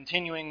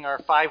Continuing our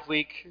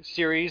 5-week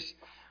series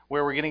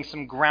where we're getting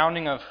some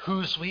grounding of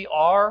whose we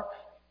are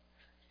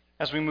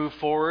as we move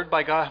forward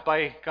by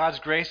God's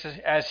grace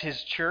as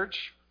His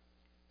church.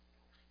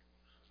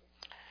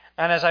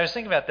 And as I was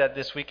thinking about that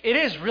this week, it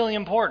is really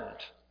important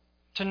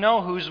to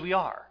know whose we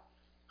are,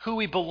 who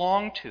we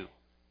belong to.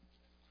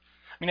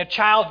 I mean, a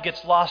child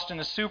gets lost in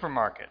a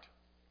supermarket.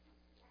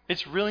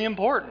 It's really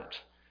important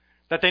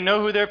that they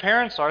know who their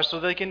parents are so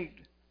they can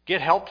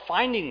get help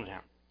finding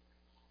them.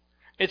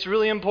 It's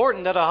really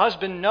important that a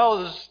husband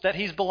knows that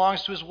he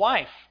belongs to his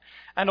wife,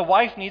 and a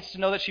wife needs to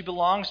know that she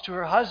belongs to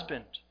her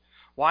husband.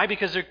 Why?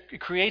 Because it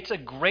creates a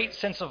great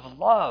sense of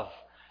love,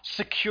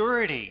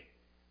 security,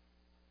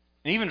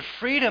 and even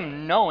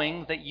freedom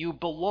knowing that you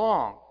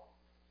belong.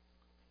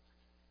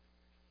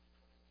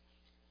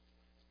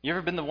 You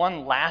ever been the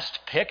one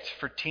last picked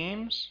for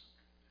teams?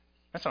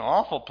 That's an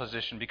awful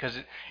position because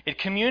it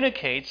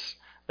communicates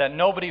that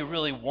nobody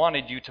really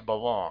wanted you to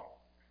belong.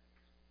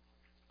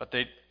 But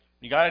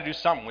you got to do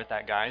something with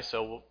that guy,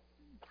 so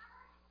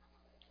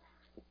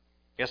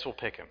guess we'll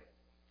pick him.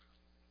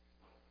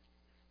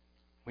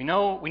 We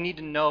need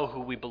to know who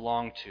we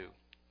belong to.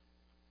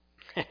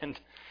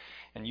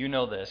 And you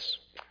know this.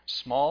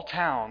 Small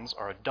towns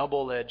are a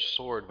double-edged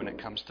sword when it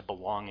comes to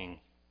belonging.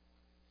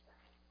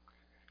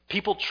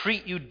 People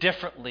treat you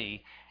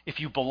differently if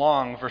you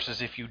belong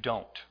versus if you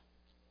don't.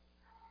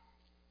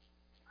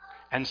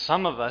 And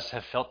some of us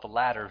have felt the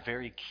latter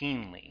very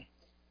keenly.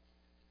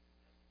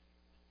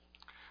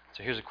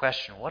 So here's a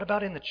question. What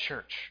about in the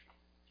church?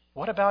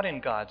 What about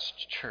in God's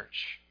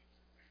church?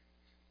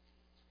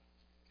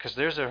 Because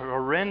there's a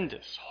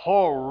horrendous,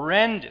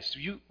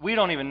 we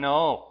don't even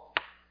know.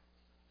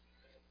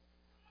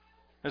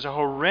 There's a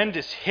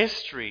horrendous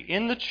history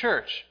in the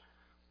church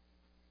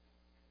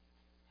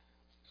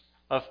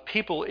of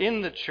people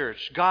in the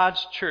church,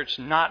 God's church,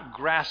 not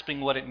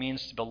grasping what it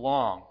means to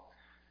belong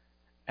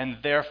and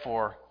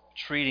therefore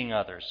treating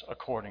others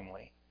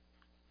accordingly.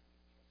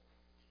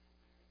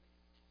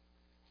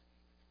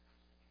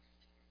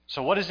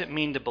 So what does it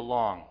mean to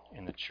belong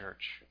in the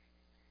church?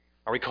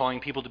 Are we calling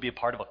people to be a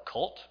part of a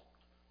cult?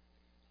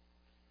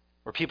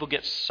 Where people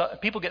get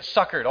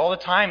suckered all the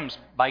time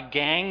by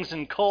gangs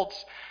and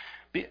cults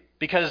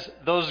because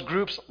those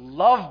groups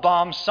love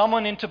bomb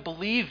someone into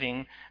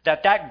believing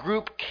that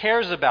group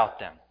cares about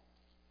them.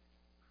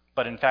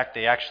 But in fact,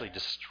 they actually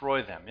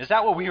destroy them. Is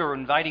that what we are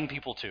inviting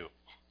people to?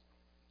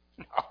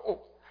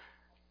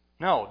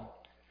 No.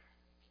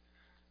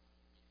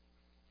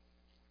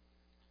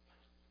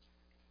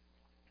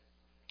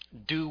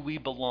 Do we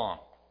belong?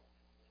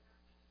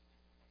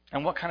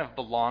 And what kind of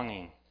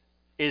belonging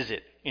is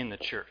it in the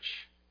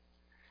church?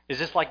 Is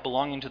this like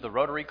belonging to the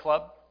Rotary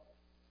Club,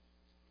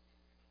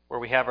 where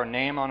we have our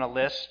name on a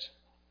list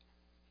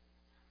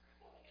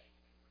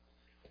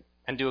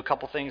and do a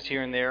couple things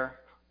here and there?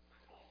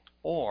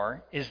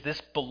 Or is this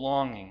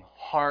belonging,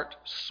 heart,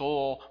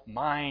 soul,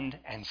 mind,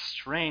 and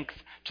strength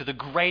to the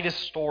greatest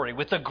story,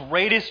 with the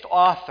greatest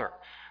author,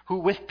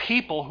 with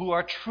people who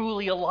are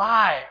truly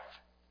alive?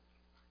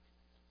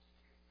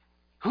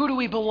 Who do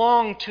we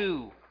belong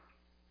to?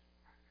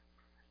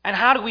 And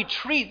how do we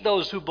treat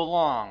those who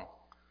belong?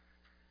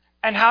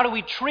 And how do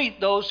we treat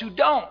those who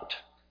don't?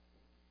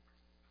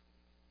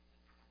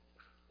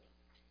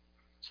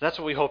 So that's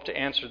what we hope to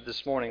answer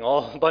this morning,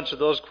 a bunch of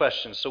those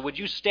questions. So would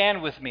you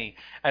stand with me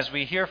as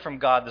we hear from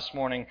God this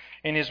morning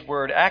in His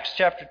Word? Acts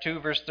chapter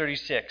 2, verse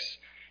 36.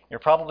 You're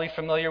probably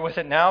familiar with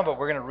it now, but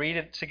we're going to read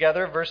it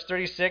together, verse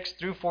 36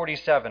 through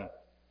 47.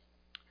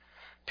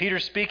 Peter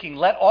speaking,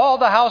 "Let all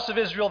the house of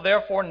Israel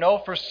therefore know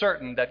for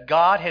certain that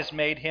God has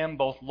made Him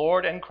both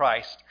Lord and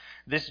Christ,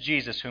 this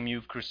Jesus whom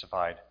you've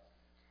crucified."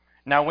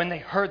 Now when they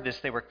heard this,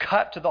 they were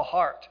cut to the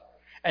heart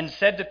and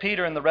said to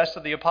Peter and the rest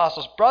of the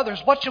apostles,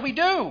 "Brothers, what shall we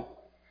do?"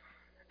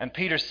 And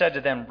Peter said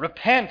to them,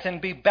 "Repent and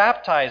be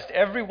baptized,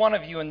 every one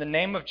of you, in the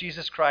name of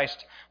Jesus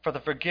Christ for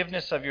the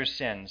forgiveness of your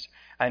sins,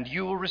 and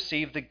you will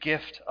receive the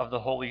gift of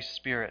the Holy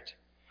Spirit.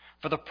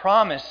 For the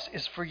promise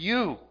is for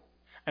you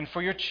and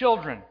for your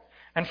children,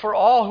 and for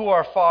all who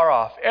are far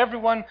off,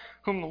 everyone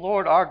whom the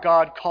Lord our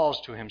God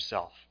calls to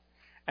Himself."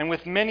 And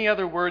with many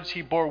other words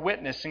he bore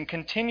witness and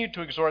continued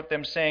to exhort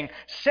them, saying,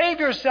 "Save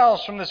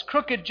yourselves from this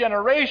crooked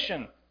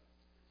generation."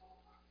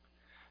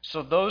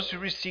 So those who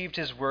received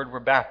his word were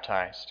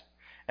baptized,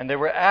 and there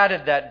were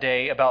added that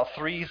day about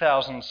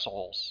 3,000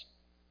 souls.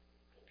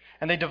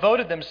 And they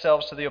devoted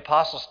themselves to the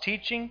apostles'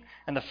 teaching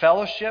and the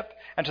fellowship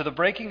and to the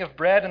breaking of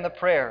bread and the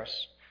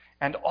prayers.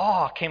 And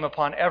awe came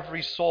upon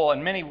every soul,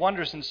 and many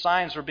wonders and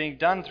signs were being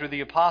done through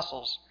the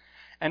apostles.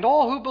 And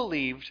all who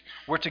believed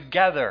were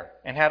together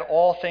and had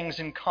all things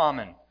in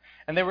common.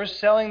 And they were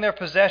selling their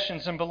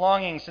possessions and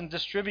belongings and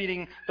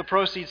distributing the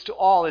proceeds to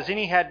all as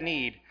any had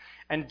need.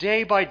 And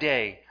day by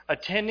day,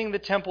 attending the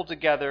temple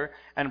together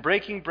and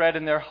breaking bread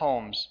in their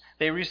homes,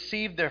 they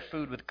received their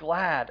food with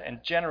glad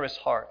and generous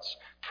hearts,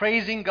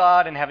 praising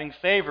God and having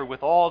favor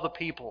with all the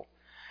people.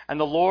 And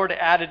the Lord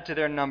added to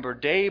their number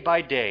day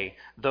by day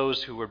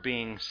those who were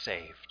being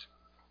saved.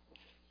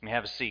 You may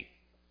have a seat.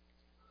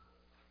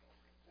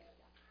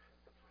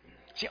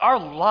 See, our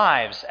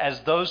lives as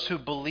those who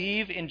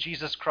believe in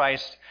Jesus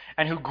Christ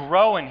and who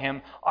grow in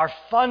Him are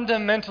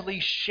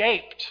fundamentally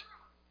shaped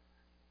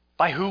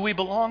by who we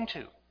belong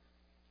to.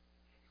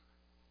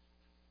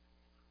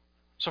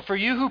 So for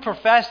you who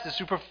profess this,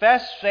 who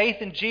profess faith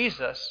in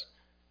Jesus,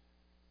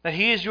 that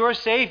He is your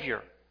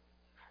Savior,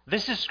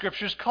 this is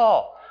Scripture's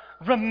call.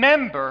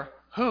 Remember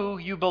who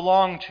you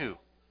belong to.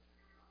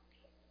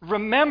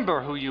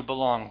 Remember who you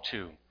belong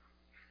to.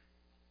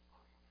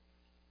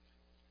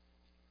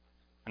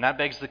 And that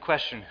begs the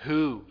question,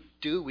 who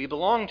do we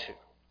belong to?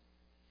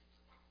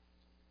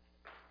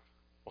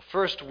 Well,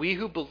 first, we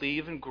who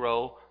believe and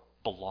grow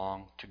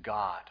belong to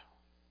God.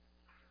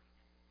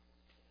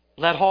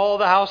 Let all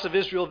the house of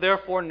Israel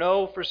therefore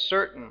know for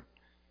certain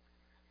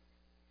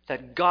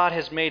that God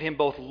has made Him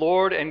both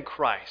Lord and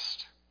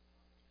Christ.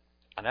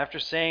 And after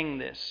saying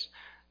this,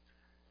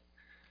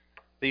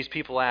 these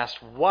people asked,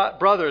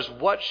 Brothers,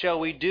 what shall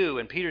we do?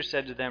 And Peter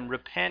said to them,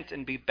 Repent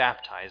and be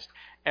baptized,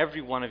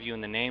 every one of you,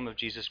 in the name of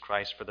Jesus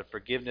Christ, for the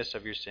forgiveness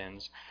of your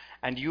sins,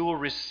 and you will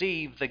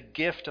receive the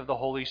gift of the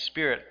Holy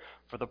Spirit,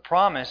 for the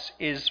promise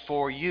is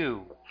for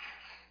you.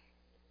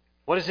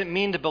 What does it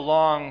mean to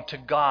belong to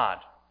God?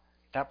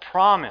 That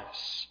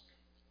promise.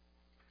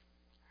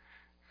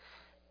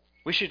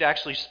 We should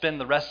actually spend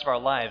the rest of our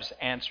lives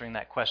answering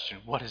that question.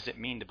 What does it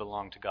mean to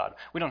belong to God?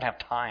 We don't have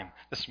time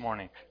this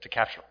morning to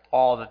capture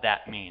all that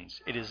that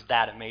means. It is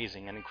that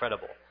amazing and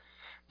incredible.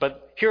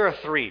 But here are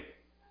three.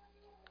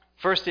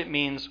 First, it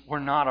means we're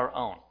not our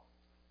own.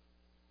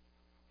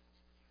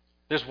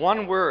 There's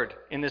one word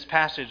in this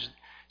passage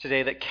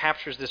today that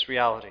captures this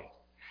reality.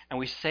 And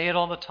we say it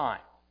all the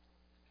time.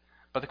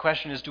 But the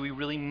question is, do we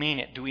really mean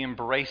it? Do we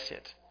embrace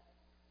it?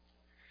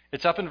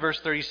 It's up in verse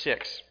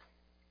 36,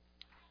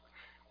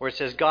 where it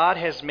says, God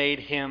has made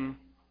Him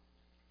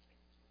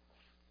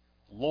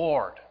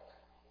Lord.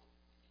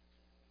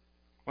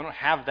 We don't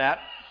have that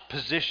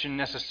position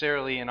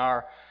necessarily in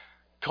our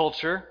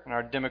culture, in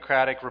our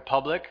democratic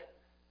republic.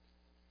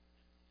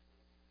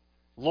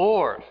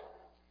 Lord.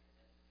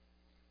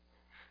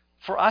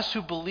 For us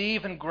who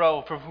believe and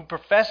grow, for who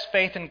profess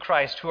faith in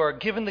Christ, who are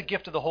given the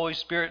gift of the Holy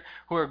Spirit,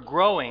 who are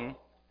growing,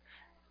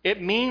 it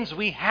means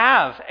we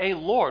have a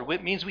Lord.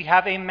 It means we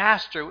have a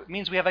master. It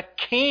means we have a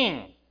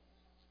king.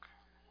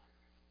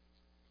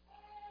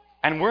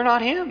 And we're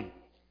not Him.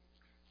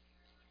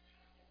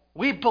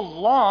 We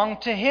belong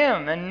to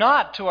Him and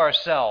not to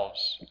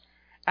ourselves.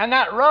 And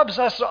that rubs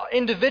us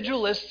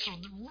individualists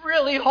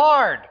really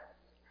hard.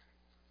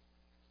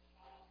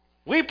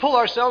 We pull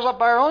ourselves up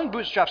by our own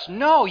bootstraps.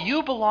 No,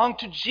 you belong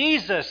to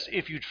Jesus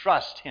if you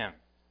trust Him.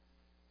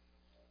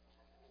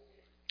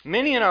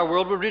 Many in our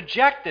world would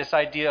reject this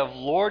idea of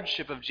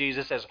lordship of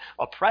Jesus as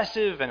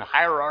oppressive and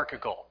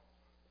hierarchical.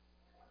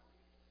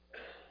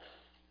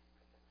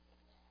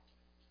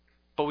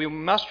 But we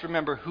must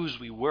remember whose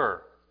we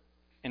were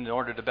in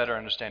order to better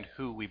understand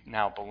who we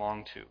now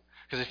belong to.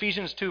 Because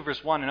Ephesians 2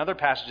 verse 1 and other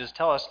passages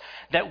tell us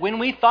that when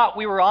we thought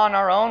we were on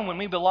our own, when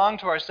we belonged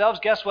to ourselves,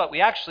 guess what?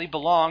 We actually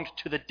belonged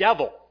to the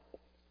devil,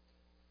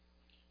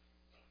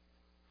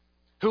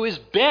 who is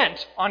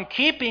bent on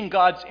keeping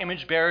God's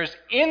image bearers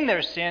in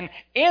their sin,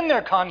 in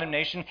their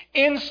condemnation,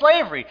 in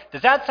slavery.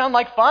 Does that sound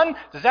like fun?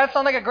 Does that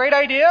sound like a great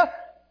idea?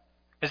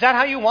 Is that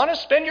how you want to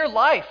spend your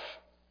life?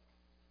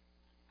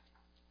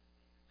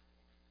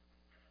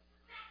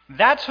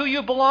 That's who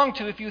you belong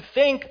to if you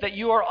think that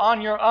you are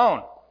on your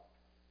own.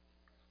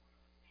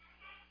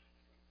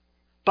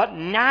 But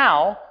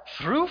now,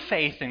 through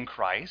faith in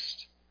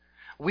Christ,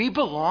 we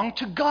belong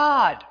to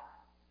God.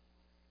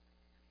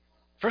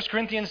 1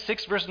 Corinthians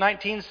 6 verse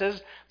 19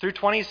 says, through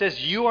 20 says,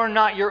 you are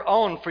not your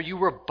own, for you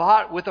were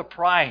bought with a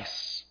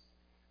price.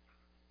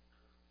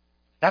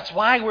 That's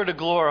why we're to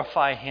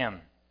glorify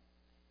Him.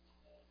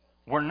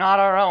 We're not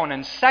our own.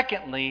 And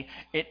secondly,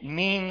 it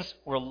means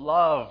we're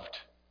loved.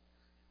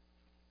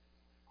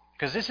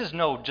 Because this is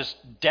no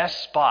just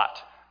despot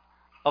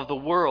of the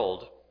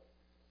world.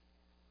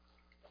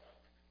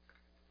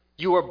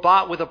 You are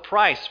bought with a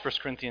price, 1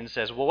 Corinthians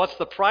says. Well, what's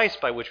the price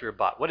by which we were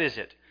bought? What is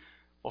it?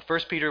 Well,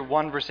 1 Peter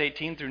 1 verse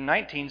 18 through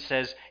 19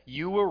 says,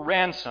 you were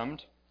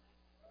ransomed,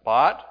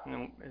 bought,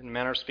 in a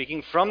manner of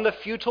speaking, from the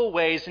futile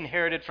ways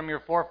inherited from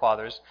your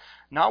forefathers,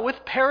 not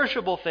with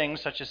perishable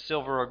things such as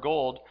silver or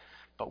gold,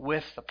 but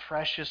with the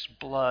precious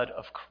blood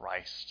of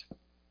Christ.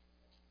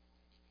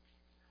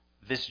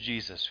 This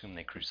Jesus whom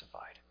they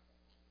crucified.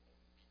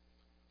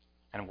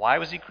 And why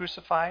was He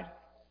crucified?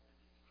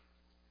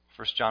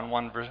 1 John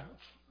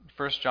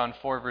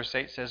 4 verse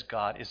 8 says,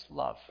 God is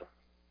love.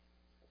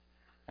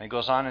 And it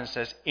goes on and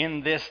says,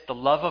 in this the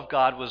love of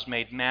God was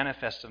made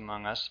manifest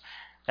among us,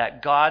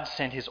 that God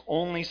sent His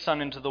only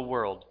Son into the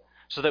world,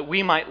 so that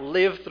we might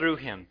live through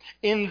Him.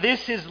 In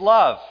this is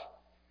love,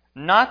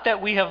 not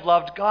that we have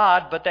loved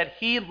God, but that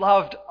He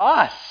loved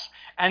us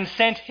and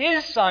sent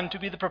His Son to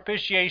be the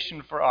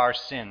propitiation for our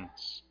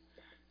sins.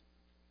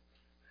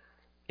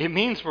 It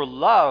means we're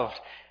loved.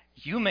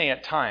 You may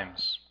at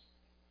times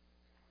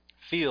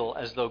feel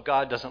as though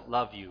God doesn't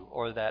love you,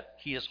 or that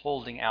He is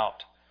holding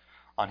out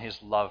on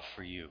His love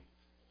for you.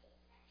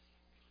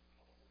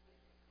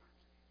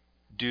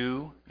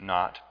 Do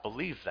not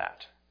believe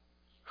that.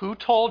 Who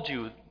told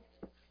you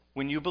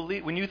when you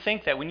believe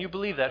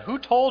that, who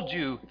told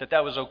you that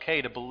that was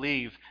okay to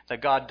believe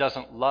that God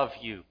doesn't love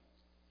you?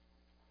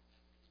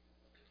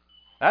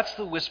 That's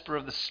the whisper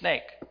of the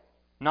snake,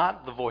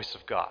 not the voice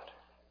of God.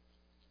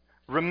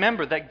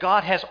 Remember that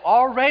God has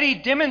already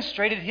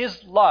demonstrated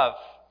his love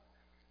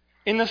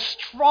in the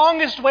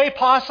strongest way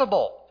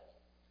possible.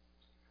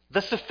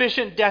 The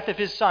sufficient death of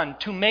his Son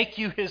to make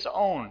you his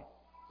own.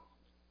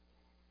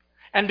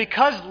 And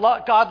because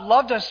God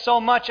loved us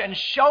so much and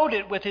showed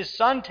it with his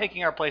Son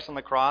taking our place on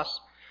the cross,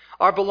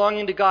 our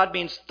belonging to God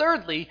means,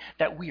 thirdly,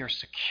 that we are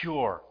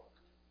secure.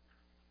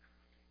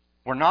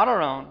 We're not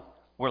our own,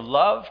 we're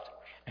loved,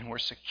 and we're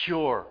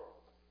secure.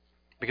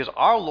 Because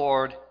our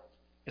Lord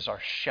is our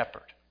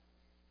shepherd.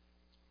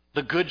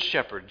 The good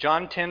shepherd.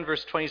 John 10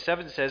 verse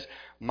 27 says,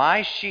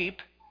 "My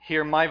sheep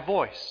hear my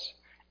voice,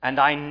 and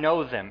I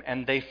know them,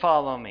 and they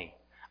follow me.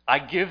 I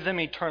give them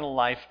eternal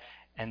life,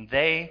 and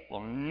they will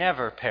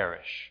never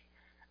perish,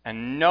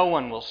 and no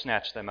one will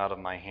snatch them out of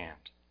my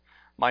hand.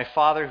 My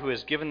Father who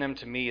has given them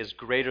to me is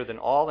greater than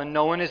all, and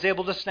no one is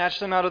able to snatch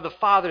them out of the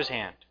Father's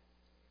hand."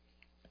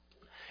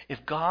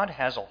 If God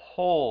has a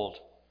hold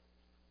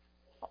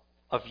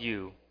of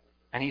you,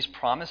 and he's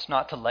promised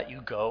not to let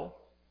you go,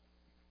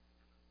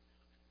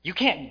 you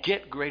can't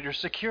get greater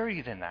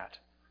security than that.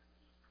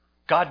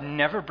 God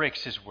never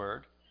breaks his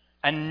word,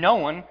 and no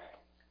one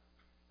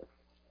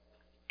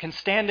can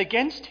stand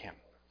against him.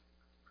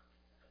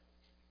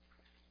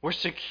 We're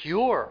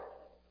secure.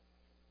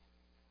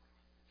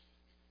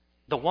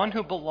 The one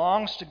who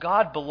belongs to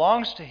God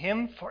belongs to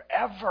him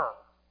forever.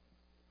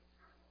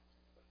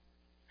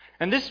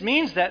 And this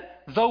means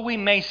that though we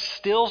may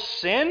still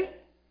sin,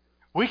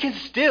 we can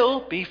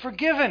still be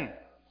forgiven.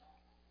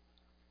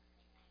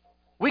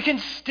 We can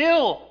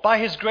still, by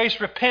his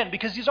grace, repent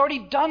because he's already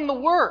done the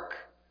work.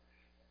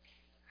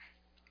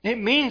 It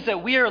means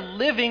that we are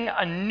living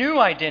a new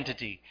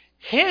identity,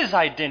 his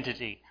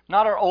identity,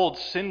 not our old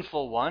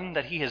sinful one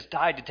that he has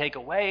died to take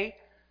away.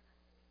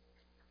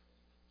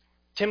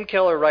 Tim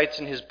Keller writes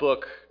in his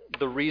book,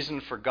 The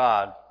Reason for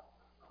God,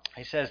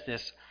 he says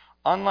this: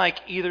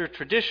 "Unlike either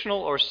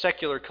traditional or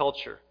secular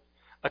culture,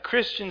 a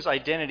Christian's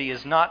identity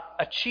is not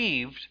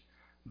achieved,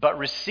 but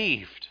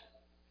received.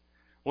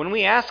 When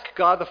we ask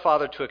God the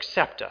Father to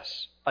accept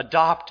us,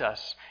 adopt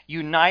us,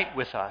 unite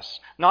with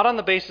us, not on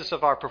the basis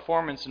of our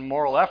performance and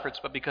moral efforts,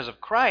 but because of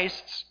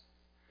Christ's,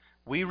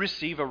 we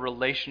receive a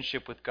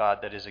relationship with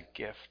God that is a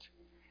gift.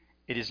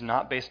 It is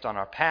not based on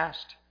our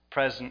past,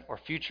 present, or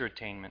future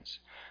attainments,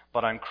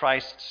 but on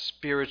Christ's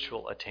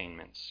spiritual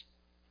attainments.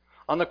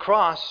 On the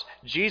cross,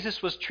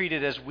 Jesus was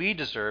treated as we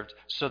deserved,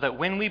 so that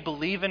when we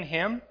believe in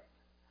him,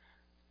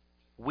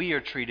 we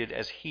are treated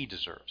as he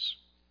deserves."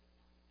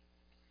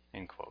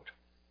 End quote.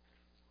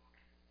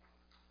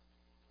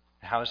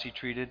 How is he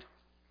treated?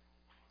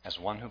 As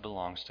one who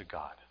belongs to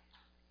God.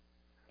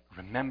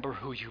 Remember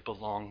who you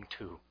belong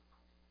to.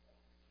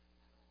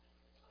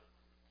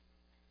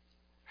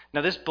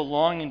 Now, this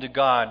belonging to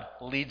God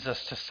leads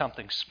us to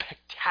something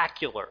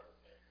spectacular.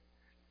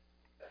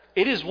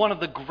 It is one of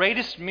the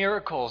greatest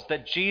miracles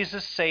that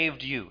Jesus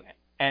saved you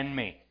and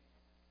me.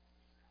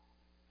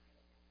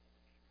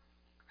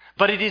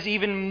 But it is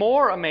even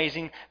more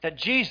amazing that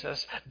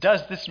Jesus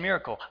does this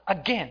miracle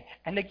again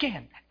and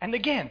again and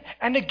again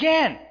and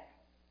again.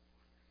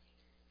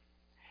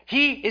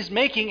 He is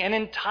making an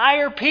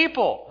entire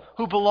people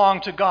who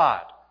belong to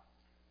God.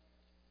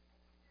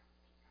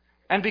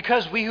 And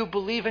because we who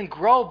believe and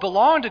grow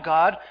belong to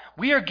God,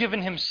 we are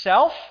given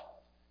himself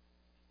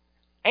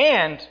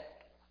and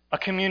a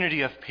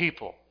community of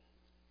people.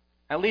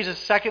 That leads us,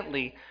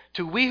 secondly,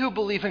 to we who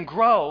believe and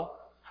grow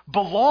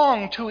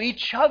belong to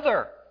each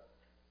other.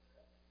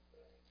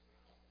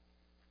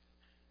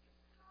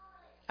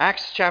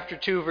 Acts chapter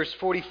 2, verse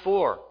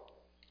 44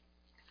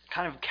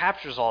 kind of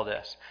captures all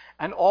this.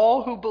 "And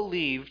all who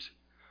believed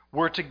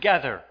were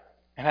together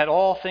and had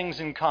all things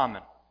in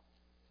common."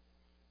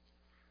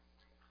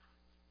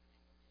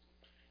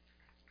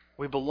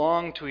 We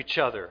belong to each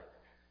other.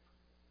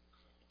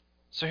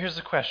 So here's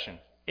the question.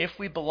 If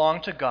we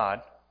belong to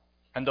God,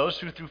 and those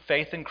who through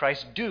faith in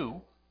Christ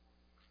do,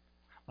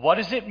 what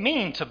does it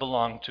mean to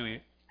belong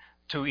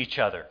to each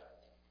other?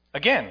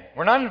 Again,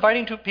 we're not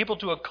inviting people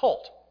to a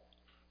cult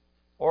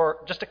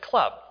or just a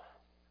club.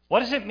 What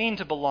does it mean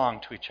to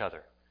belong to each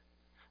other?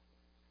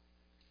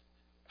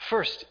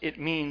 First, it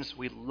means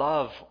we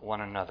love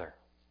one another.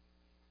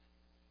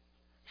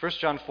 1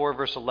 John 4,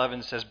 verse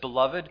 11 says,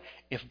 "Beloved,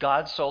 if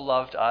God so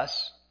loved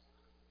us,"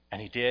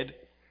 and he did,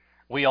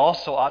 "we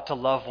also ought to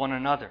love one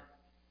another."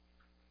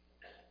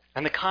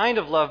 And the kind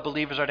of love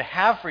believers are to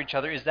have for each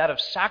other is that of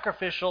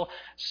sacrificial,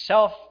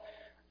 selfless,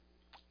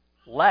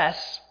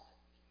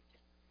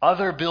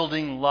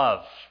 other-building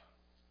love.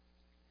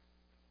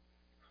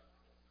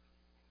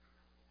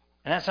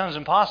 And that sounds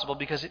impossible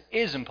because it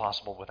is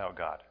impossible without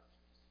God.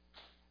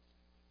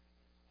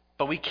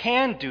 But we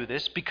can do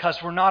this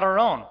because we're not our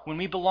own. When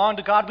we belong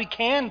to God, we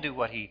can do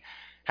what he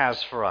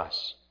has for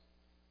us.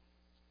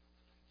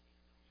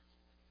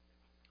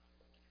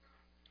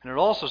 And it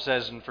also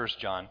says in 1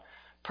 John,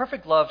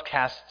 perfect love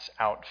casts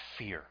out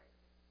fear.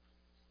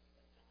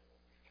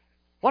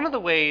 One of the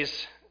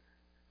ways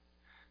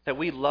that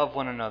we love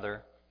one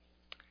another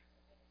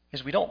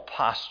is we don't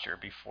posture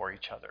before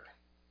each other.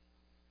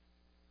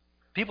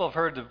 People have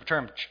heard the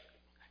term,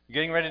 you're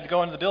getting ready to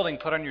go into the building,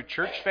 put on your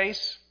church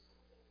face.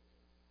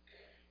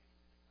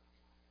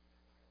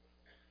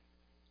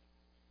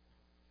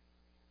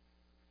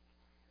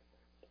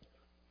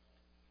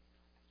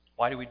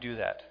 Why do we do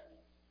that?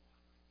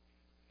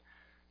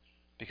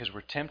 Because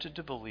we're tempted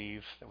to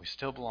believe that we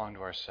still belong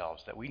to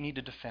ourselves, that we need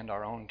to defend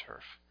our own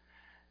turf,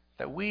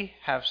 that we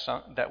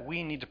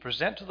need to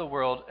present to the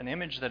world an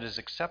image that is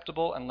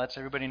acceptable and lets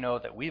everybody know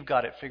that we've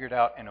got it figured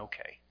out and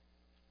okay.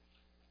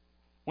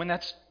 When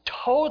that's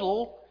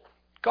total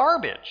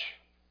garbage.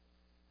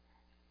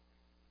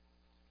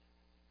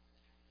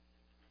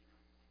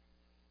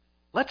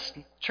 Let's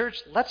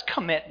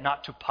commit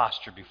not to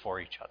posture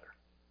before each other.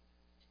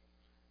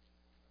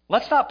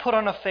 Let's not put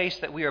on a face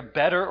that we are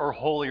better or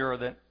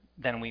holier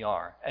than we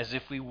are, as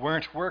if we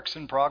weren't works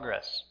in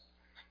progress.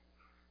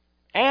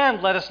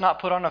 And let us not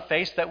put on a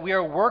face that we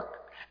are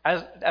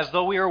as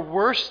though we are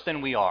worse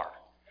than we are,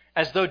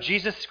 as though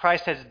Jesus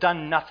Christ has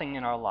done nothing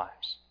in our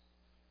lives.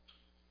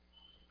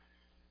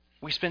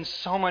 We spend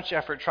so much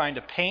effort trying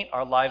to paint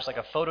our lives like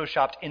a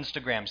photoshopped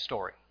Instagram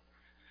story,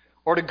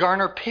 or to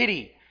garner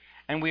pity,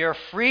 and we are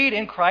freed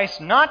in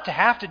Christ not to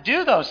have to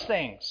do those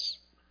things.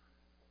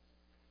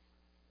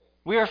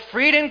 We are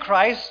freed in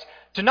Christ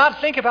to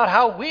not think about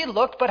how we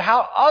look, but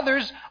how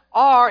others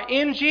are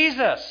in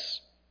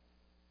Jesus.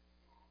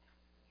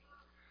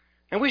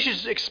 And we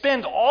should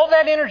expend all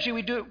that energy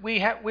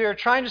we are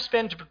trying to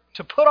spend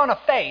to put on a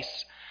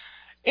face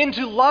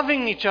into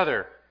loving each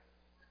other.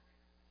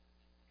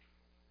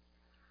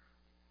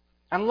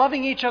 And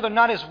loving each other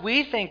not as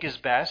we think is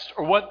best,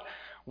 or what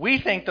we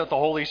think that the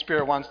Holy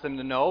Spirit wants them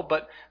to know,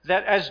 but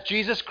that as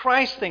Jesus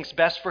Christ thinks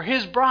best for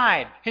His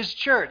bride, His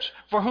church,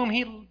 for whom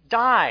He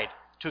died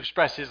to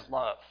express His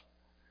love.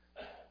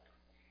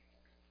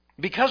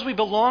 Because we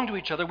belong to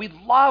each other, we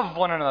love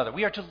one another.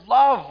 We are to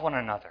love one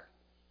another.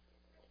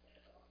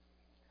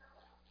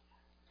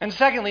 And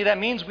secondly, that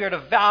means we are to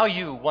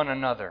value one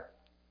another.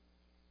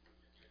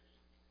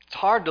 It's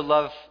hard to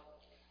love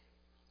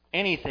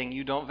anything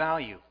you don't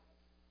value.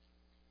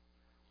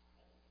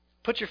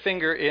 Put your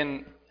finger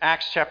in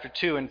Acts chapter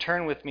 2 and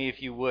turn with me,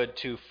 if you would,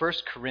 to 1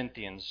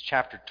 Corinthians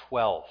chapter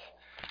 12,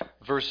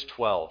 verse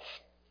 12.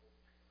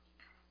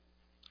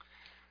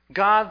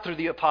 God, through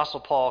the Apostle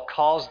Paul,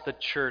 calls the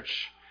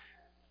church,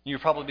 you'll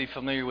probably be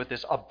familiar with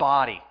this, a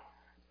body.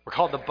 We're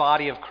called the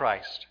body of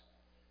Christ.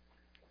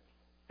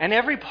 And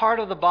every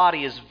part of the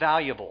body is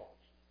valuable.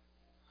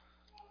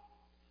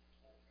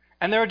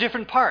 And there are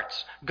different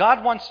parts.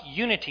 God wants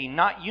unity,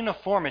 not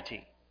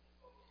uniformity.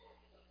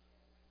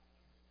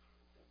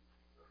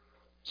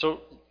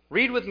 So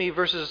read with me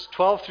verses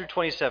 12 through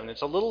 27.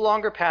 It's a little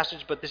longer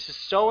passage, but this is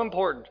so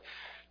important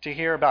to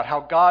hear about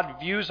how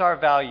God views our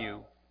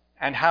value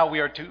and how we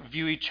are to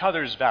view each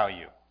other's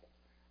value.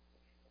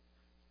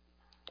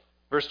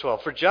 Verse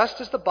 12, for just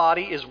as the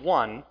body is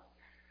one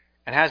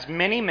and has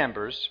many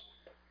members,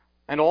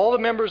 and all the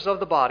members of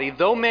the body,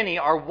 though many,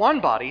 are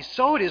one body,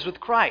 so it is with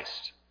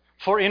Christ.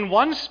 For in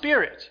one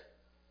Spirit,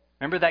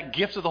 remember that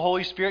gift of the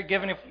Holy Spirit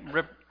given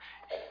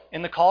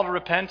in the call to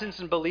repentance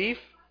and belief?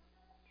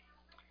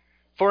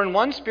 For in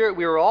one Spirit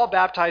we were all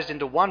baptized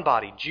into one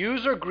body,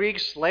 Jews or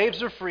Greeks,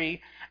 slaves or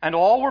free, and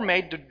all were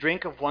made to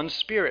drink of one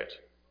Spirit.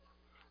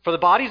 For the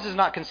body does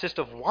not consist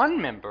of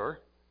one member,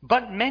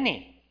 but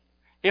many.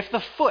 If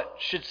the foot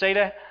should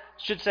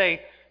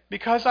say,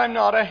 because I'm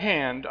not a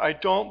hand, I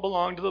don't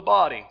belong to the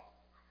body,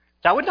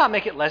 that would not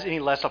make it any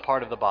less a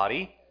part of the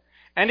body.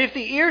 And if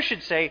the ear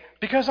should say,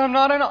 because I'm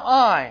not an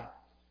eye,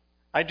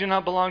 I do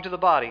not belong to the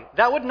body,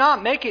 that would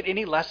not make it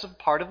any less a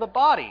part of the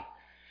body.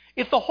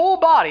 If the whole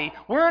body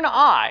were an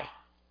eye,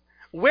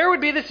 where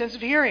would be the sense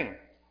of hearing?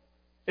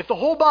 If the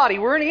whole body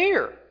were an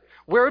ear,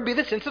 where would be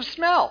the sense of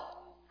smell?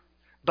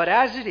 But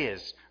as it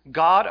is,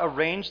 God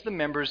arranged the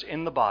members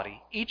in the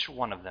body, each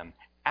one of them,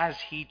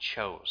 as He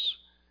chose.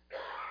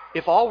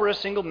 If all were a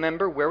single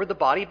member, where would the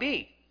body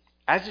be?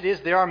 As it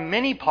is, there are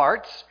many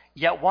parts,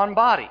 yet one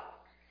body.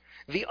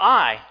 The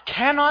eye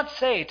cannot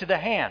say to the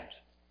hand,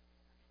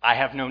 I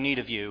have no need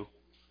of you.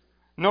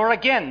 Nor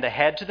again the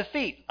head to the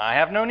feet, I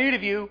have no need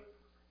of you.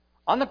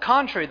 On the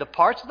contrary, the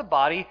parts of the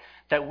body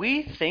that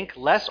we think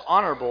less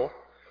honorable,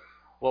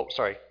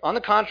 on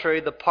the contrary,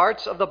 the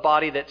parts of the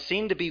body that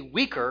seem to be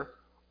weaker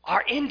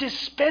are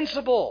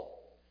indispensable.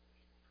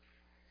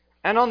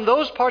 And on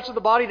those parts of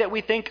the body that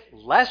we think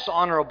less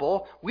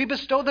honorable, we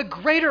bestow the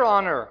greater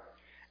honor.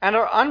 And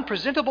our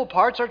unpresentable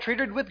parts are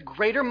treated with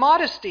greater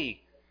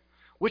modesty,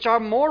 which our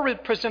more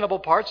presentable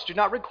parts do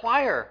not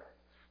require.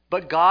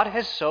 But God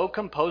has so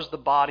composed the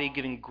body,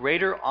 giving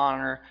greater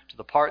honor to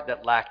the part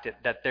that lacked it,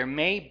 that there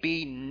may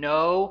be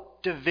no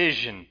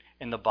division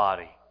in the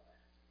body,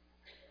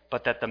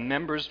 but that the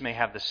members may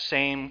have the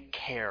same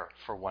care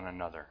for one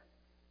another.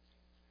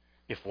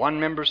 If one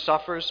member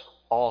suffers,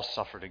 all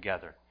suffer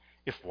together.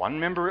 If one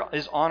member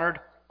is honored,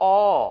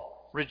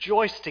 all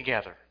rejoice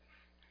together.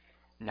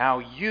 Now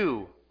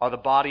you are the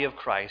body of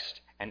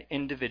Christ and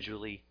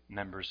individually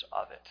members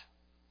of it.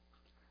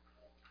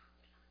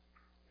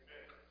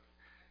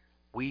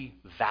 We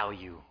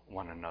value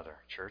one another,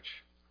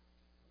 church.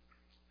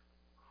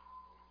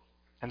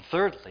 And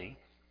thirdly,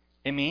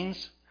 it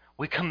means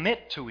we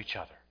commit to each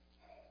other.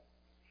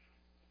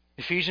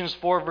 Ephesians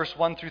 4, verse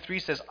 1 through 3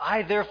 says,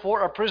 I,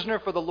 therefore, a prisoner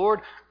for the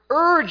Lord,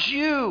 urge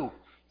you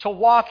to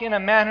walk in a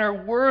manner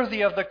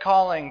worthy of the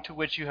calling to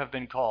which you have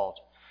been called,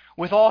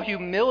 with all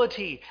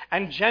humility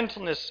and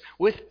gentleness,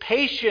 with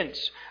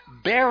patience,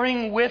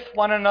 bearing with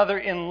one another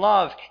in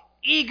love,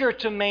 eager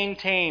to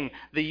maintain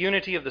the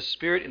unity of the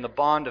Spirit in the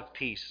bond of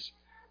peace.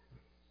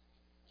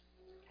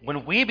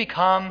 When we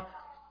become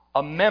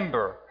a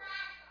member,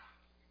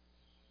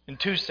 in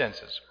two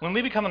senses, when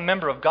we become a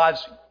member of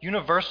God's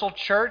universal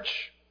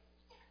church,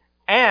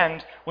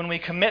 and when we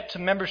commit to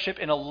membership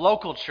in a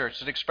local church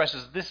that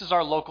expresses this is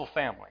our local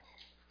family,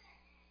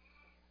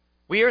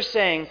 we are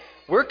saying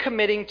we're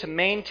committing to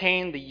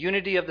maintain the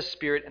unity of the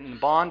Spirit and the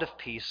bond of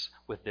peace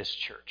with this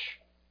church.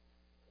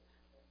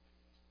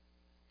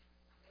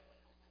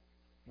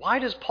 Why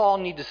does Paul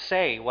need to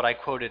say what I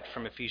quoted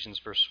from Ephesians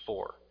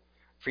 4,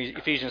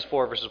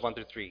 verses 1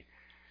 through 3?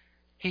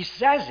 He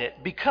says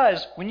it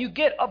because when you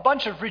get a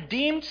bunch of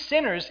redeemed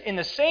sinners in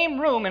the same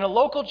room in a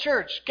local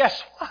church,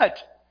 guess what?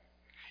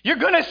 You're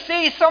going to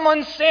see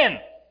someone sin.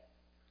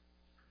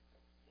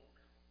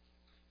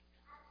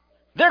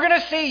 They're going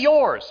to see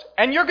yours,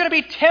 and you're going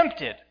to be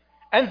tempted,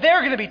 and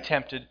they're going to be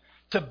tempted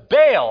to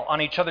bail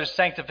on each other's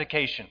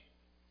sanctification.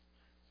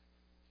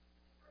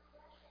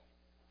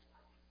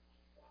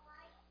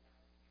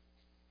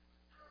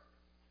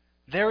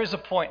 There is a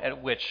point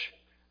at which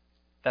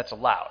that's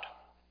allowed,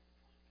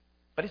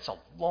 but it's a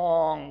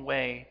long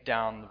way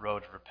down the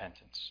road of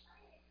repentance.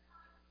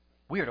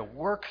 We are to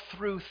work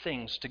through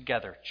things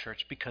together,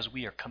 church, because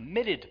we are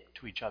committed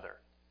to each other.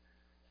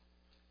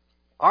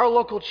 Our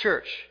local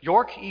church,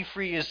 York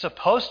E-Free, is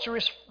supposed to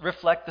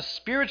reflect the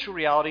spiritual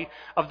reality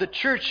of the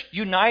church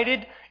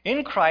united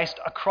in Christ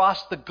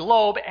across the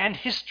globe and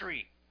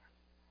history.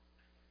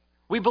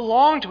 We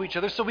belong to each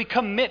other, so we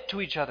commit to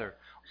each other.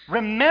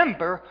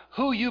 Remember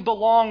who you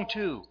belong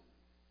to.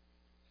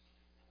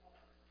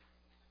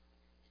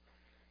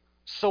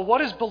 So what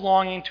does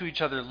belonging to each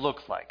other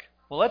look like?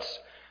 Well, let's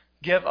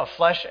give a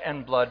flesh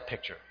and blood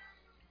picture.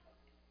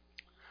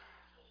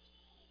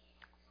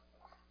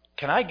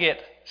 Can I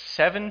get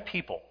 7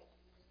 people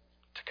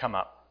to come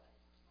up?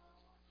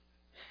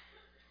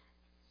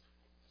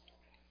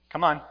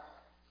 Come on.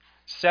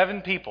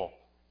 7 people.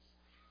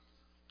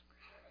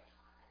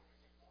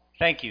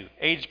 Thank you.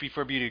 Age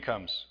before beauty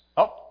comes.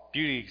 Oh,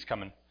 beauty's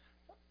coming.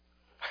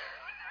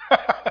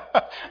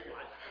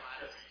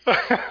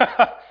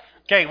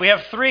 Okay, we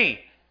have 3.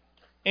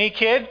 Any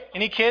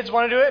kids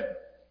want to do it?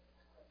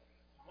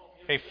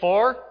 Okay,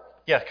 4.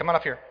 Yeah, come on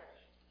up here.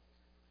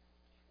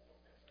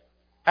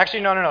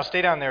 Actually, no.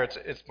 Stay down there.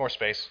 It's more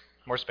space.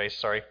 More space,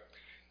 sorry.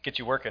 Get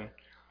you working.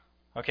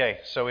 Okay,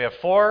 so we have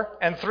 4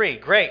 and 3.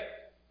 Great.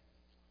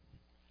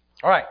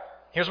 All right,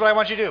 here's what I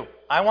want you to do.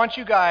 I want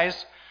you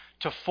guys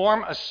to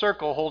form a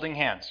circle holding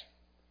hands.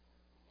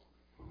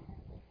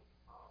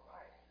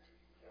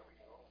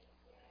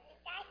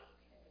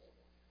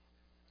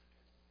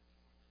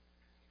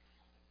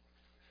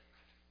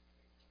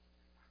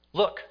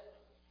 Look,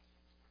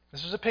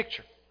 this is a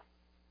picture.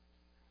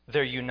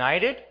 They're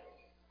united.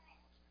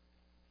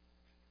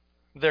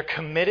 They're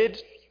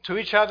committed to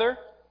each other.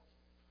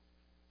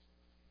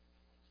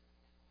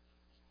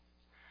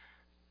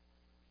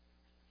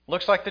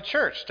 Looks like the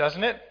church,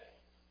 doesn't it?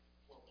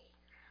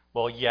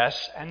 Well,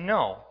 yes and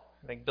no.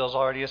 I think Bill's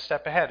already a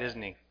step ahead,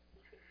 isn't he?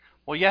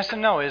 Well, yes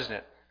and no, isn't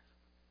it?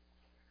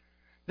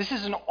 This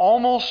is an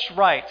almost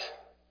right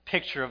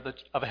picture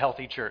of a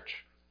healthy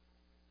church.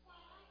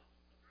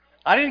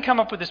 I didn't come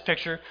up with this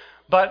picture,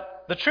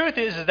 but the truth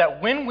is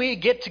that when we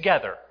get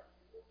together,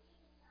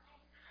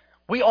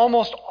 we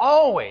almost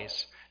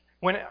always,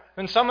 when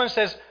someone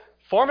says,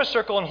 form a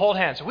circle and hold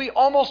hands, we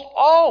almost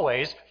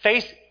always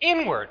face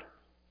inward.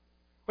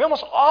 We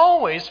almost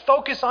always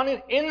focus on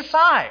it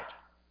inside.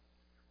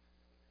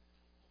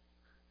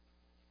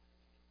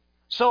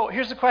 So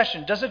here's the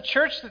question. Does a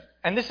church,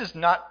 and this is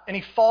not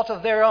any fault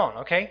of their own,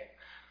 okay?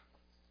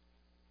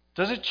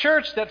 Does a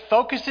church that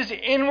focuses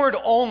inward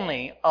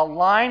only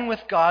align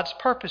with God's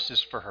purposes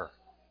for her?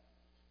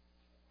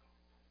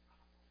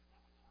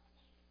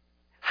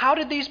 How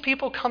did these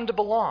people come to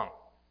belong?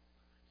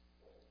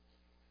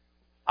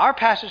 Our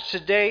passage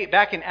today,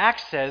 back in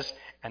Acts, says,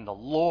 and the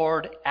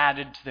Lord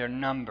added to their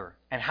number.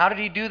 And how did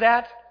he do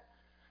that?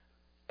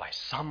 By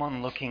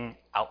someone looking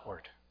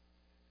outward.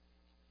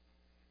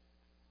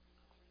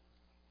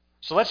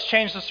 So let's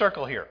change the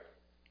circle here.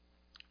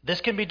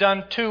 This can be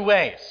done 2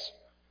 ways.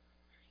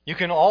 You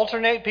can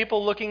alternate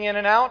people looking in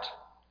and out,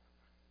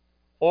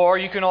 or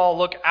you can all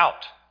look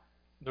out.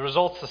 The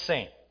result's the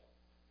same.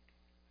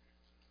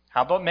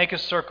 How about make a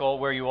circle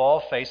where you all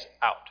face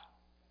out?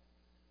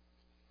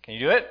 Can you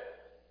do it?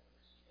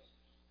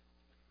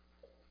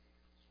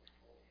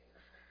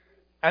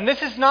 And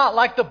this is not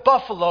like the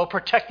buffalo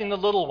protecting the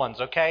little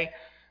ones, okay?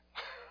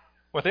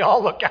 Where they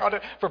all look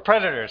out for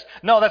predators.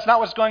 No, that's not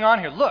what's going on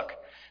here. Look,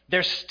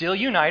 they're still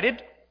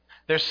united.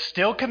 They're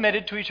still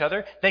committed to each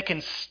other. They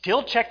can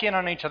still check in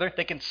on each other.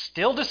 They can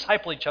still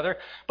disciple each other.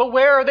 But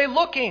where are they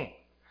looking?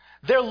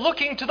 They're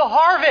looking to the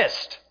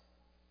harvest.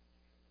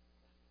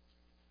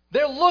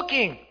 They're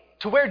looking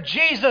to where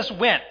Jesus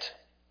went.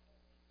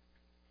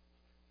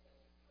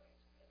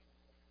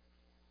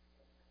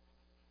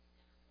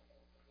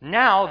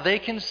 Now they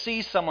can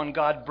see someone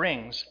God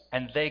brings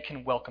and they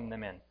can welcome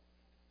them in.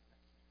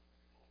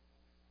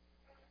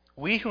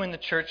 We who in the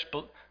church,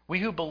 we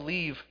who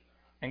believe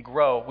and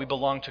grow, we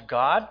belong to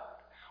God,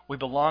 we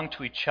belong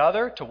to each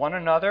other, to one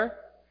another,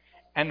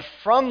 and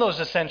from those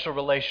essential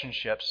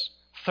relationships,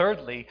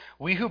 thirdly,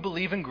 we who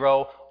believe and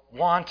grow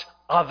want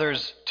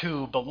others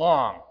to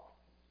belong.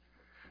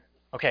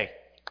 Okay,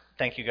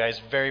 thank you guys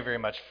very, very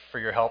much for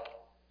your help.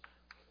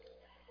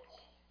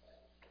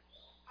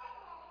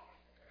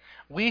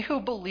 We who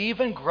believe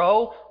and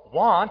grow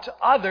want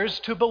others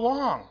to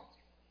belong.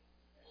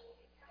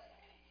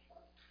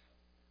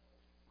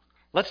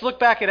 Let's look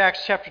back at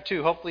Acts chapter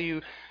 2. Hopefully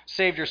you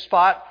saved your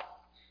spot.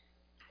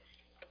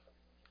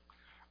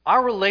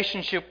 Our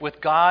relationship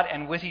with God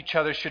and with each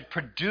other should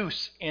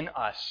produce in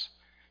us,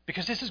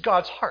 because this is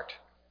God's heart,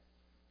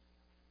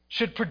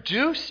 should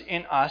produce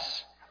in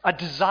us a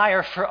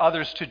desire for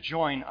others to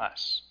join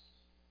us.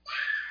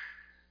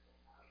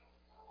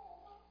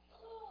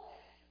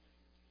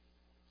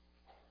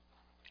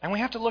 And we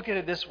have to look at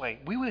it this way.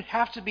 We would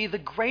have to be the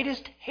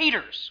greatest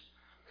haters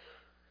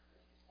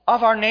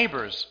of our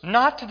neighbors,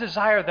 not to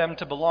desire them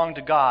to belong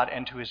to God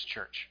and to His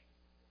church.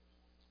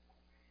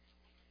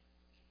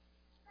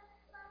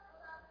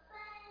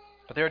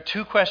 But there are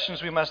two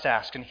questions we must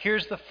ask, and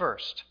here's the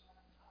first.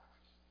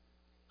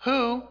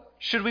 Who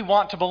should we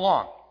want to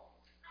belong?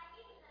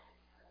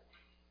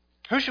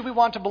 Who should we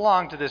want to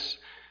belong to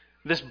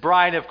this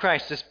bride of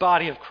Christ, this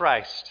body of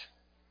Christ?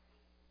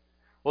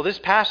 Well, this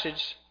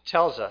passage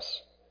tells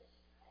us.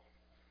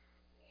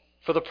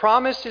 For the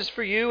promise is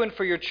for you and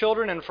for your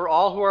children and for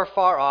all who are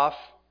far off,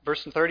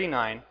 verse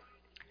 39,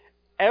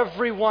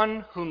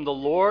 everyone whom the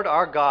Lord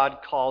our God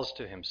calls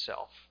to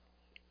Himself.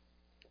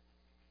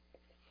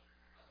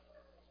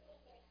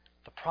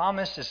 The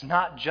promise is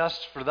not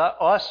just for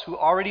us who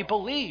already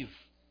believe.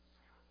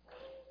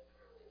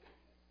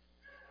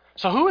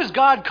 So who is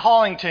God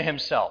calling to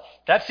Himself?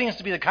 That seems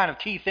to be the kind of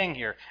key thing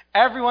here.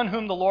 Everyone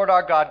whom the Lord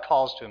our God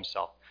calls to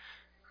Himself.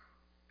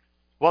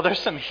 Well, there's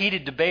some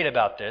heated debate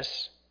about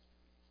this.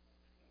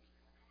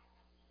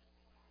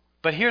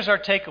 But here's our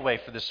takeaway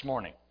for this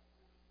morning.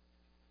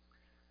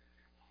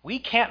 We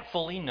can't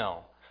fully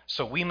know,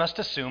 so we must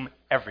assume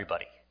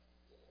everybody.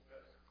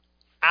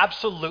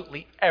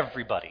 Absolutely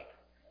everybody.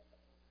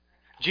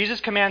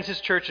 Jesus commands His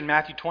church in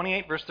Matthew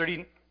 28,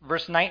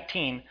 verse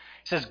 19. He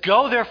says,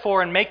 "Go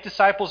therefore and make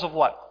disciples of"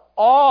 what?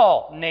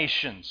 All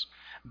nations,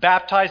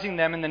 baptizing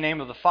them in the name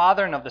of the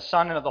Father and of the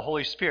Son and of the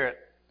Holy Spirit.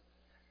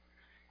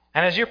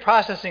 And as you're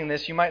processing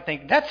this, you might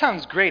think, that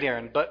sounds great,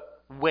 Aaron,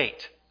 but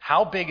wait,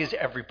 how big is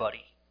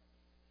everybody?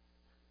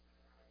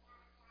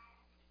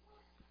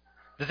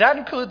 Does that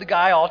include the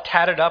guy all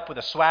tatted up with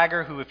a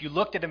swagger who, if you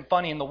looked at him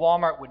funny in the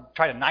Walmart, would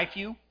try to knife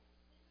you?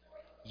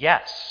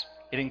 Yes,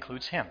 it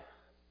includes him.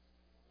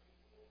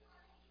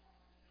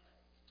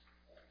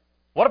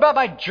 What about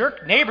my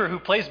jerk neighbor who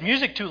plays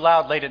music too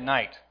loud late at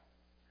night?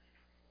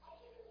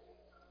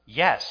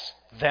 Yes,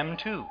 them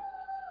too.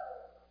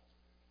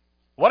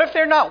 What if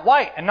they're not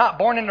white and not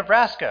born in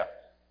Nebraska?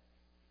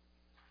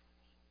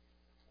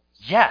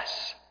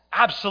 Yes,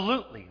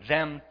 absolutely,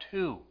 them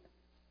too.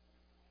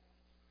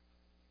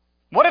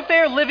 What if they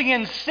are living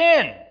in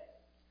sin?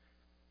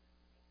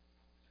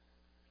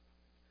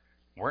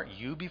 Weren't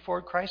you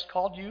before Christ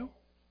called you?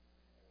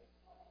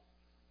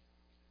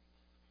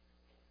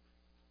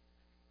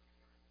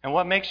 And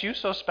what makes you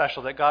so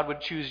special that God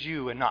would choose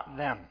you and not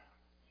them?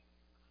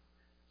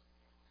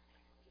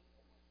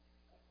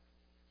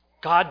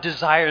 God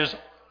desires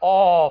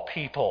all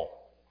people.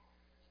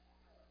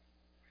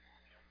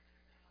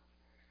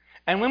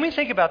 And when we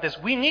think about this,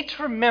 we need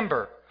to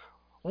remember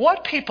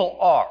what people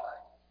are.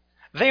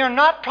 They are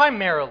not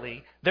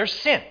primarily their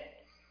sin.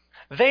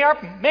 They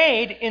are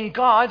made in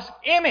God's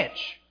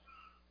image.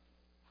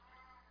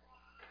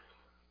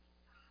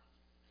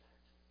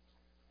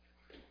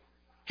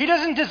 He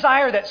doesn't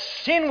desire that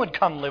sin would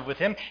come live with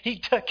Him.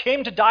 He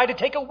came to die to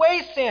take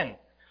away sin.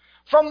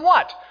 From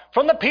what?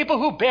 From the people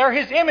who bear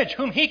His image,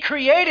 whom He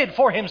created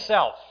for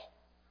Himself.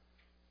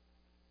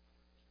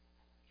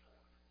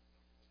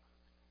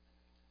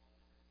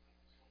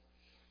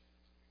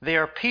 They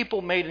are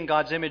people made in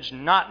God's image,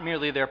 not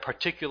merely their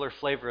particular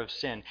flavor of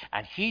sin.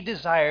 And He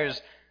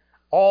desires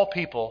all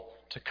people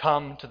to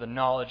come to the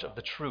knowledge of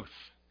the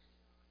truth.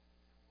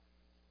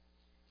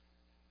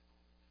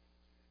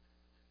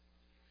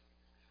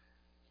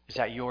 Is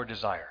that your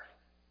desire,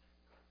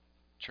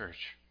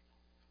 church?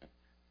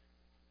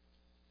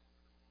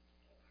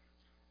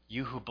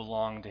 You who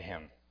belong to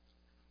Him.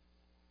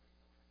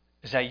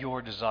 Is that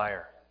your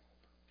desire?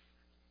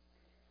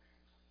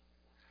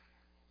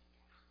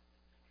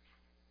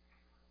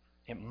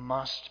 It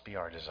must be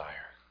our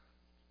desire.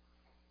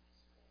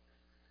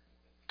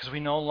 Because we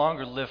no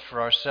longer live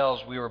for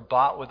ourselves. We were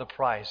bought with a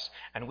price,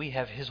 and we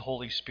have His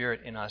Holy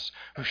Spirit in us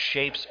who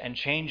shapes and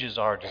changes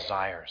our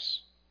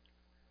desires.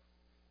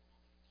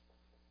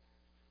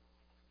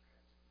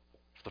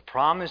 The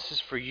promise is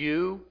for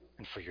you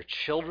and for your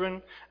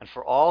children and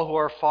for all who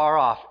are far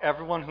off,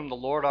 everyone whom the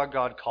Lord our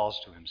God calls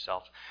to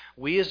Himself.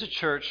 We as a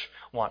church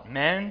want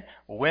men,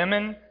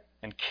 women,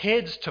 and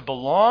kids to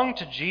belong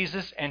to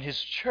Jesus and His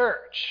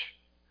church.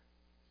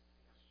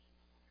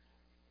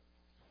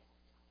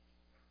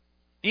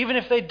 Even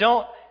if they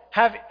don't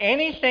have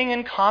anything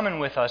in common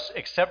with us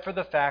except for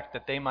the fact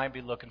that they might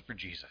be looking for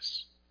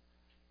Jesus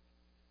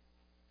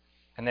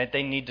and that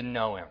they need to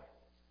know Him.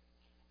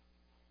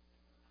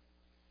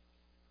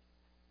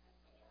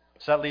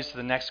 So that leads to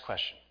the next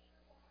question.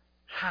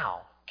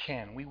 How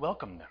can we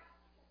welcome them?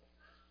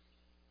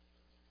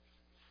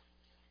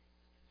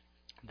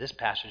 This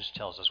passage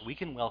tells us we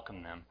can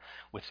welcome them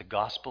with the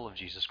gospel of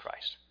Jesus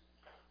Christ.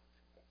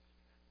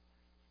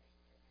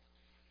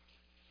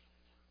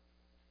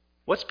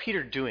 What's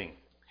Peter doing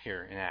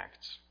here in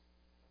Acts?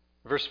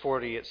 Verse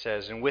 40 it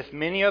says, "And with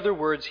many other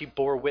words he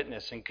bore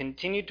witness and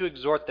continued to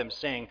exhort them,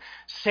 saying,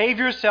 'Save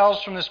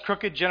yourselves from this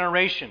crooked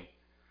generation.'"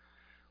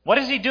 What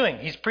is he doing?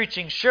 He's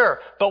preaching,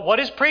 sure. But what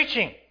is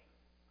preaching?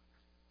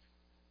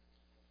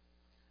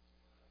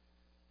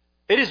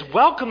 It is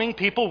welcoming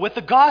people with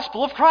the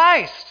gospel of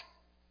Christ.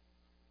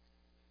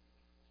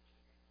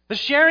 The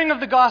sharing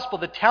of the gospel,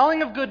 the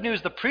telling of good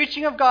news, the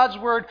preaching of God's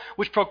word,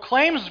 which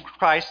proclaims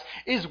Christ,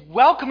 is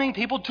welcoming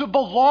people to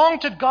belong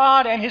to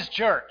God and His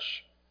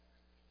church.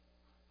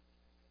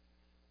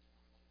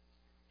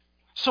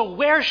 So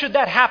where should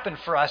that happen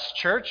for us,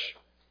 church?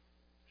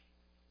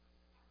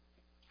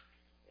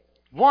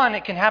 One,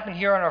 it can happen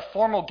here on our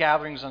formal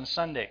gatherings on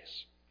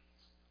Sundays.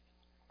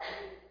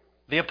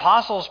 The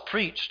apostles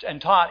preached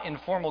and taught in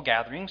formal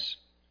gatherings,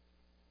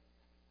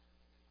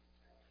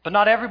 but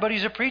not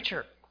everybody's a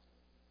preacher.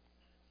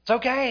 It's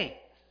okay.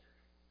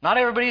 Not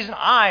everybody's an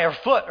eye or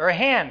foot or a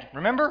hand,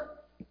 remember?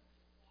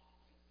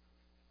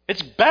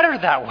 It's better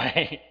that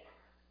way.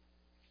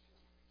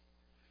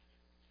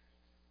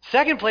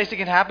 Second place it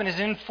can happen is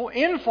in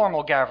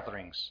informal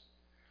gatherings,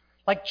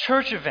 like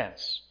church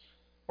events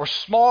or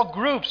small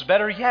groups,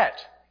 better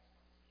yet.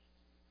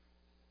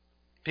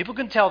 People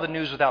can tell the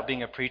news without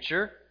being a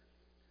preacher.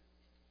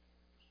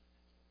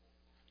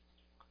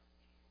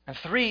 And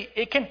three,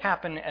 it can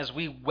happen as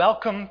we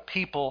welcome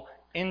people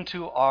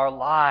into our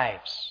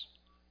lives.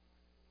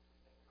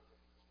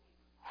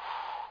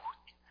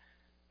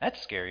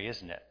 That's scary,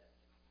 isn't it?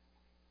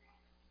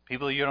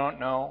 People you don't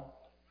know,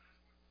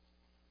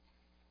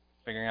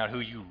 figuring out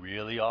who you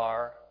really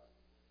are.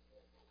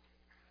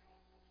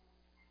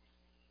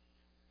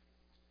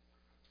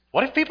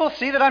 What if people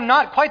see that I'm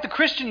not quite the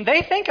Christian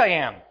they think I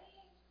am?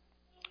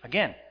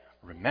 Again,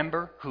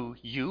 remember who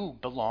you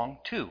belong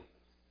to.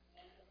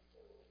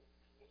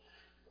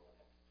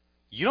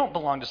 You don't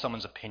belong to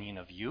someone's opinion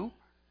of you.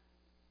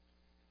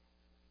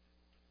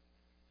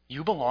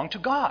 You belong to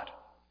God.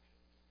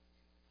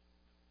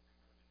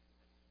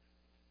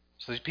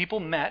 So these people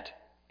met.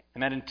 They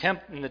met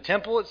in the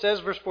temple, it says,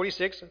 verse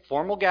 46, a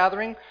formal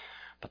gathering,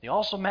 but they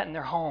also met in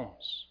their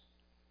homes.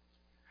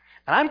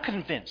 And I'm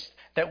convinced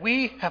that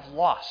we have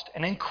lost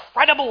an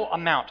incredible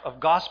amount of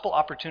gospel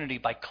opportunity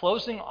by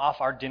closing off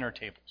our dinner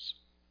tables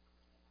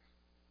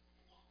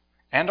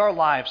and our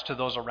lives to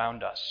those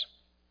around us.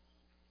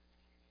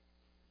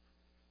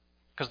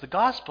 Because the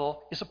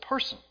gospel is a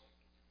person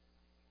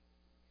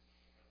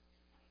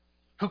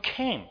who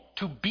came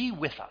to be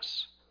with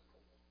us.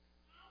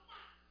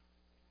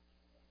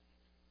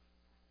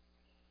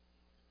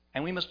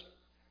 And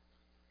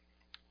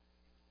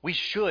we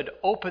should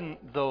open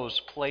those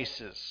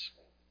places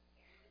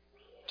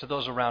to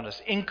those around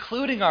us,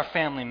 including our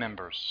family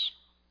members.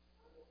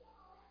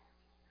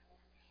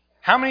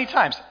 How many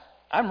times,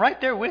 I'm right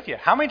there with you,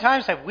 how many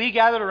times have we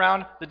gathered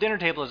around the dinner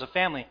table as a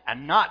family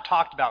and not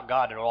talked about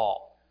God at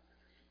all?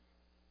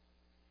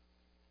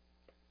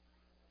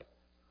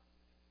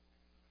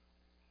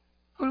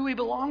 Who do we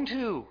belong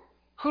to?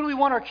 Who do we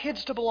want our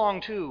kids to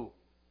belong to?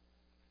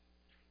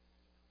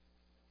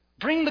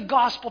 Bring the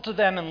gospel to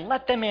them and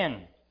let them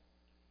in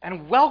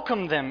and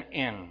welcome them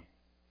in.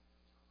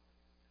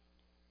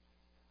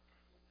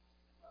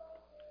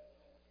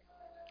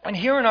 And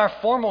here in our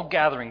formal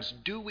gatherings,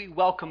 do we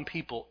welcome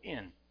people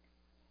in?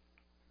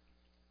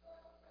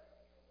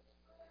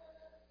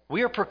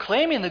 We are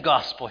proclaiming the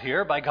gospel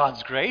here by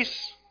God's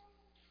grace.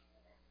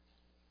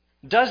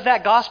 Does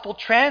that gospel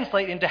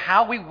translate into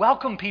how we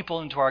welcome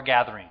people into our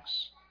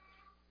gatherings?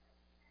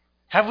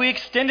 Have we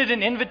extended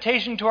an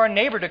invitation to our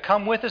neighbor to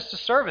come with us to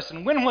service?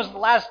 And when was the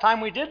last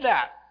time we did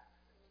that?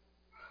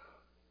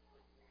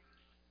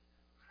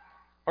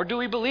 Or do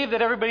we believe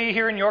that everybody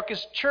here in York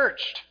is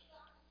churched?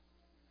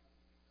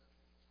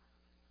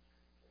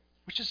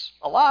 Which is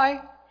a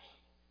lie.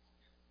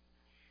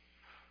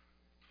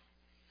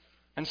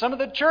 And some of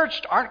the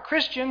churched aren't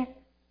Christian.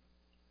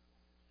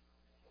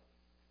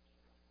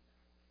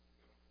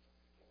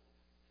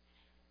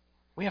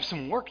 We have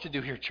some work to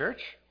do here,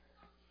 church.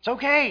 It's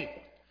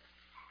okay.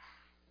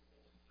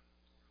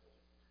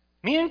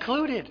 Me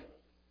included.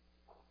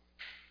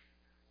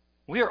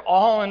 We are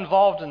all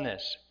involved in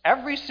this.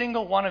 Every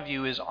single one of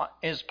you is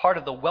part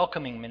of the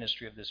welcoming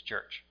ministry of this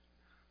church.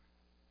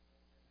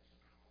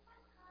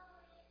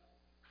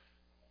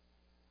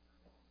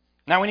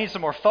 Now we need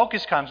some more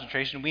focused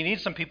concentration. We need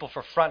some people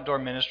for front door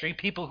ministry,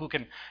 people who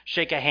can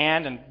shake a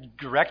hand and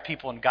direct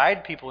people and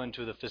guide people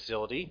into the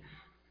facility.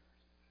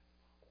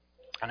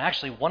 And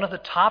actually, one of the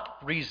top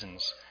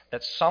reasons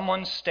that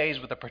someone stays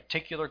with a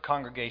particular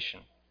congregation,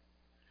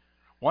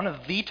 one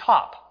of the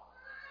top,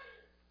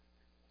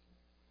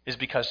 is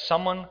because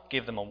someone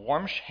gave them a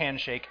warm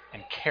handshake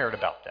and cared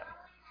about them.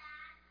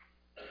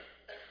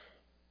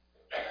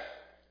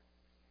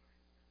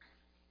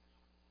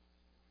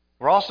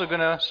 We're also going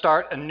to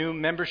start a new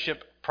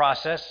membership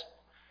process,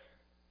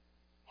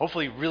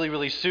 hopefully really,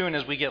 really soon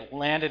as we get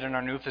landed in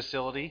our new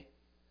facility.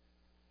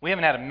 We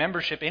haven't had a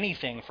membership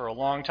anything for a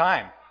long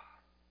time.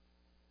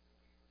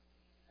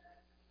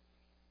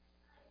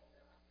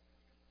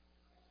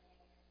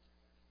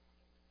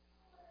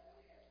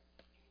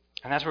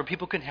 And that's where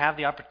people can have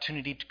the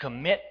opportunity to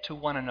commit to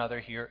one another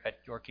here at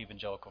York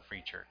Evangelical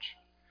Free Church.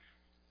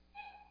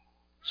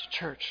 So,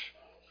 church.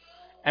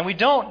 And we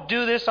don't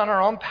do this on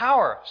our own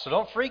power, so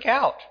don't freak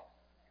out.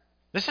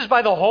 This is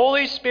by the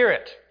Holy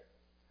Spirit.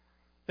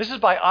 This is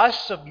by us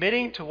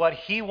submitting to what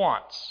He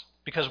wants,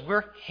 because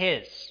we're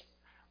His.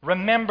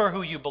 Remember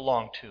who you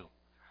belong to.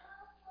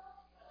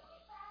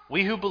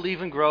 We who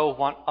believe and grow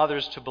want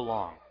others to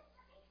belong.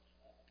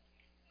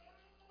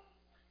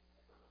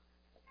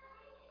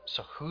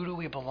 So who do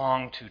we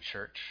belong to,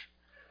 church?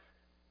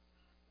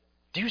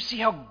 Do you see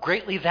how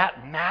greatly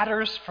that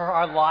matters for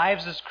our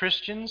lives as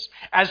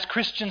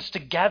Christians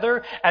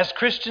together, as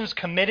Christians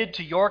committed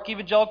to York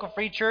Evangelical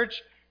Free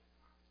Church?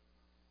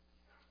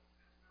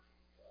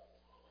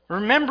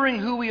 Remembering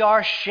who we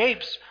are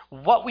shapes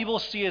what we will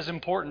see as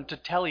important to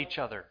tell each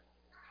other.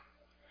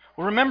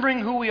 Remembering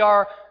who we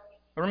are,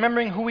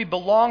 remembering who we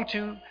belong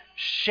to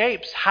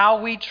shapes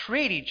how we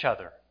treat each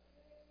other.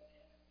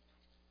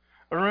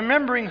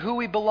 Remembering who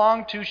we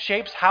belong to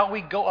shapes how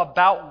we go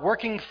about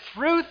working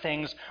through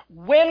things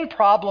when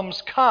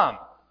problems come.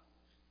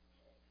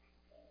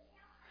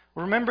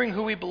 Remembering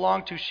who we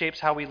belong to shapes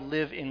how we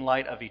live in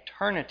light of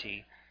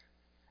eternity,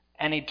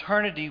 an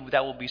eternity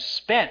that will be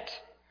spent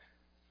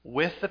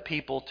with the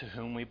people to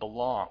whom we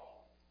belong.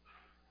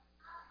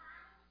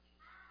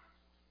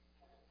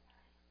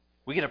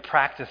 We get to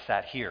practice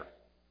that here,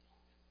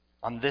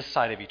 on this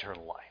side of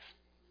eternal life.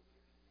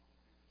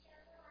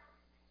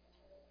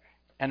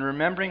 And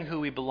remembering who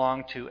we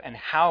belong to and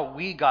how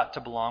we got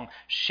to belong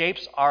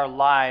shapes our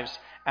lives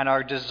and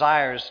our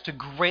desires to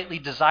greatly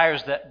desire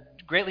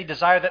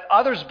that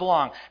others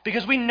belong,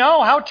 because we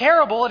know how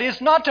terrible it is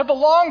not to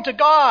belong to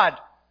God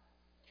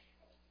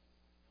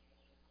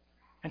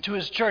and to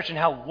His church, and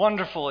how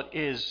wonderful it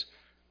is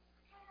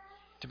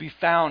to be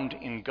found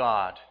in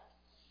God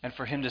and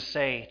for Him to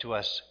say to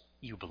us,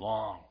 "You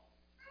belong."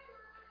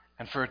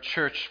 And for a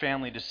church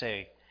family to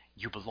say,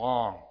 "You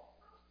belong."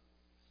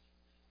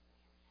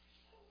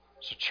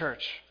 So,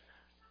 church,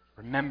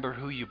 remember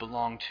who you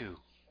belong to.